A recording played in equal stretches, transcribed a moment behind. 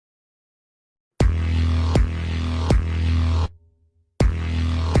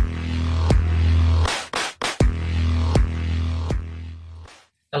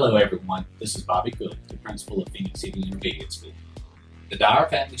Hello everyone, this is Bobby Cook, the principal of Phoenix City Intermediate School. The Dyer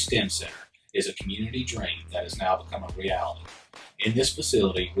Family STEM Center is a community dream that has now become a reality. In this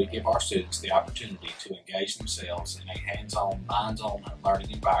facility, we give our students the opportunity to engage themselves in a hands-on, minds-on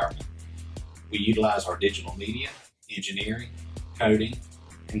learning environment. We utilize our digital media, engineering, coding,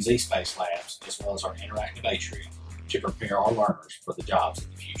 and Z-Space labs, as well as our interactive atrium to prepare our learners for the jobs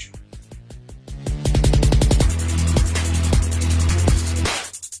of the future.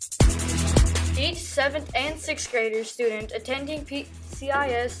 Each 7th and 6th grader student attending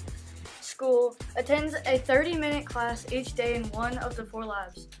PCIS school attends a 30-minute class each day in one of the 4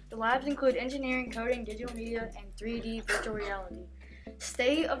 labs. The labs include engineering, coding, digital media, and 3D virtual reality.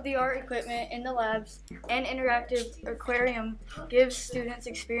 State-of-the-art equipment in the labs and interactive aquarium gives students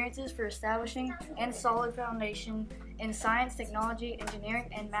experiences for establishing and solid foundation in science, technology,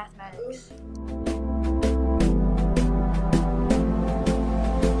 engineering, and mathematics.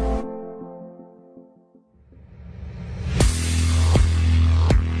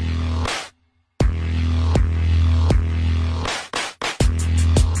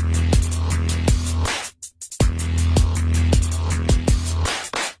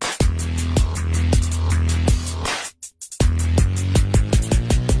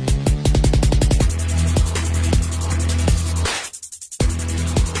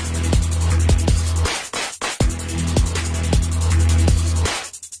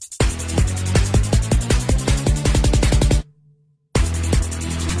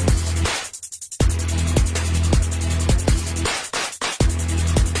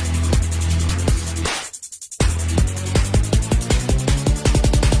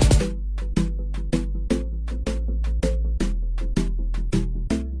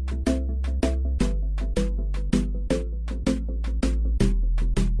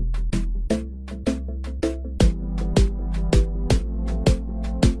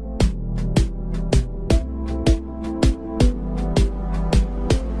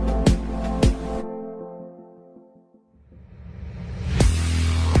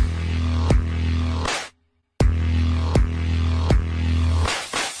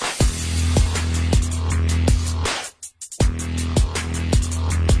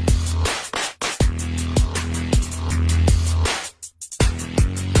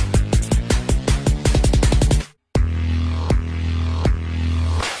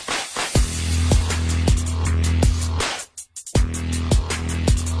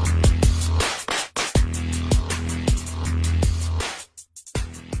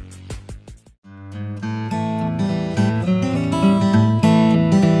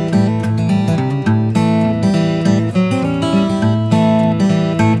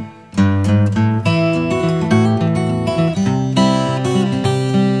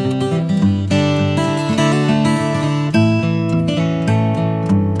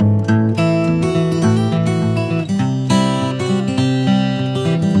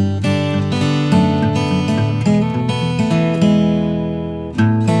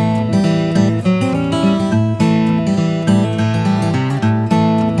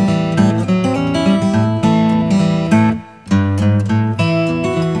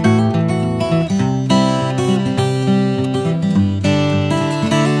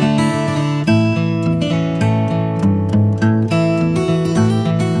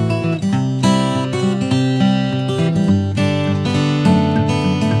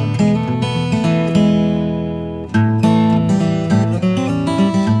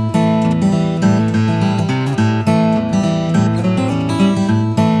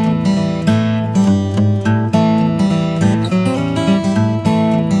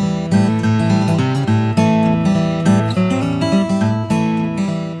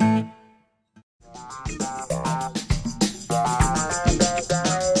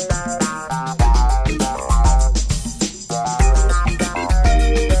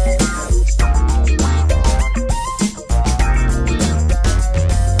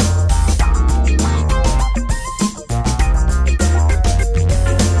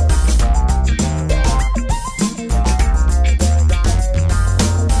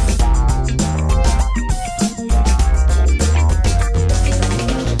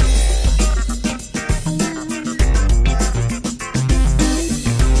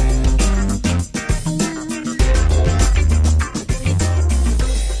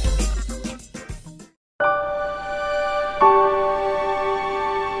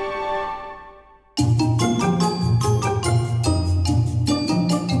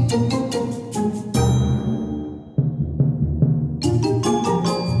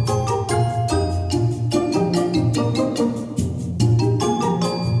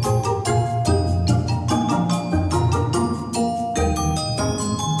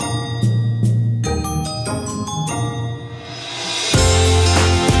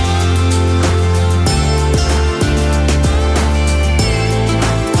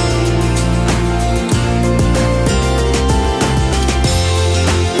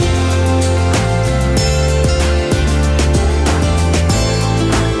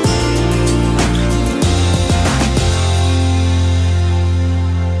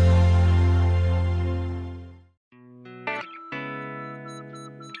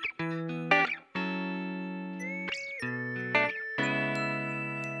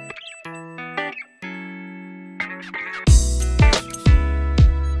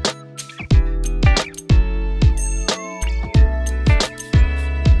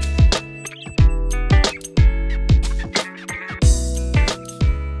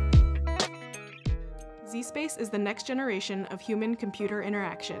 zSpace is the next generation of human-computer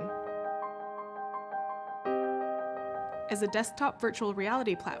interaction. As a desktop virtual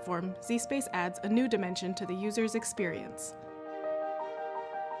reality platform, zSpace adds a new dimension to the user's experience.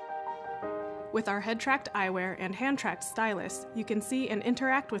 With our head-tracked eyewear and hand-tracked stylus, you can see and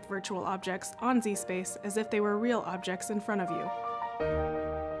interact with virtual objects on zSpace as if they were real objects in front of you.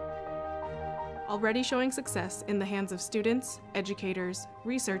 Already showing success in the hands of students, educators,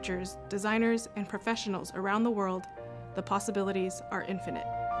 researchers, designers, and professionals around the world, the possibilities are infinite.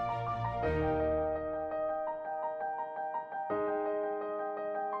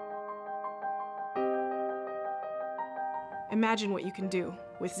 Imagine what you can do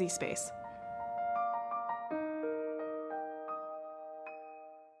with zSpace.